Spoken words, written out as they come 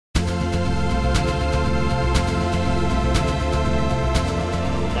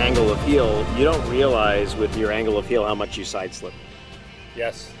of heel, you don't realize with your angle of heel how much you side slip.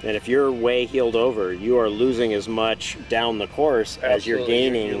 Yes. And if you're way heeled over, you are losing as much down the course as you're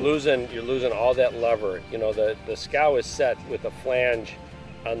gaining. You're losing all that lever. You know, the scow is set with a flange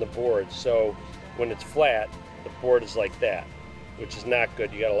on the board, so when it's flat, the board is like that, which is not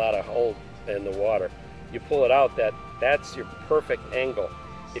good. You got a lot of hold in the water. You pull it out, that's your perfect angle.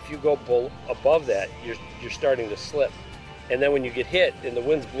 If you go above that, you're starting to slip. And then when you get hit and the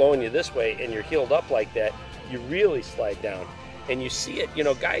wind's blowing you this way and you're heeled up like that, you really slide down. And you see it, you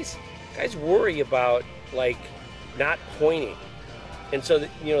know, guys worry about like not pointing. And so,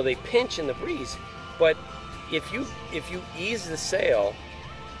 you know, they pinch in the breeze. But if you ease the sail,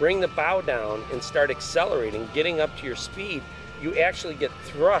 bring the bow down and start accelerating, getting up to your speed, you actually get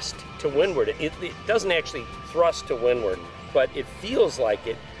thrust to windward. It doesn't actually thrust to windward, but it feels like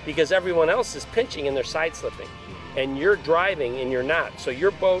it because everyone else is pinching and they're side slipping. And you're driving and you're not. So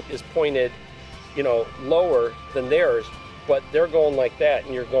your boat is pointed, you know, lower than theirs, but they're going like that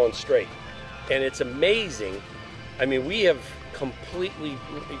and you're going straight. And it's amazing. I mean, we have completely,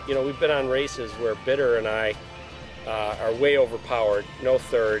 you know, we've been on races where Bitter and I are way overpowered, no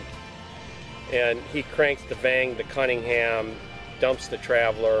third, and he cranks the Vang, the Cunningham, dumps the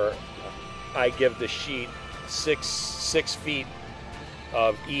Traveler. I give the sheet six feet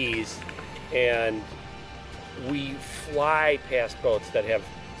of ease, and we fly past boats that have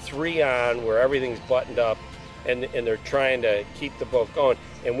 3 on where everything's buttoned up and they're trying to keep the boat going,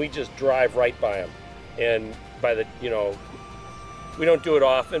 and we just drive right by them. And by the, you know, we don't do it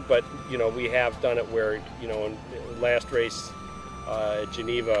often, but you know, we have done it where, you know, in last race at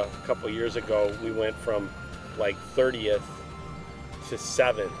Geneva a couple of years ago, we went from like 30th to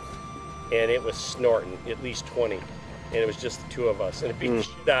 7th, and it was snorting at least 20, and it was just the 2 of us, and it beat the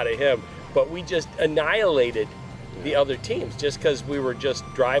shit out of him. But we just annihilated the other teams just because we were just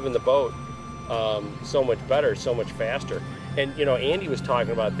driving the boat so much better, so much faster. And you know, Andy was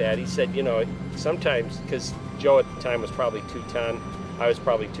talking about that. He said, you know, sometimes, because Joe at the time was probably 210, I was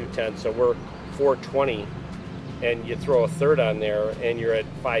probably 210, so we're 420, and you throw a third on there and you're at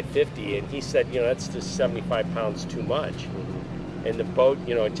 550, and he said, you know, that's just 75 pounds too much. And the boat,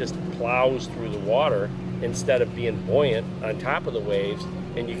 you know, it just plows through the water instead of being buoyant on top of the waves,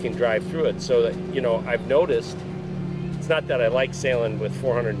 and you can drive through it. So that, you know, I've noticed, it's not that I like sailing with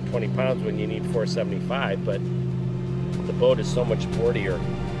 420 pounds when you need 475, but the boat is so much sportier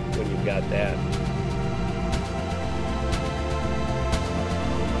when you've got that.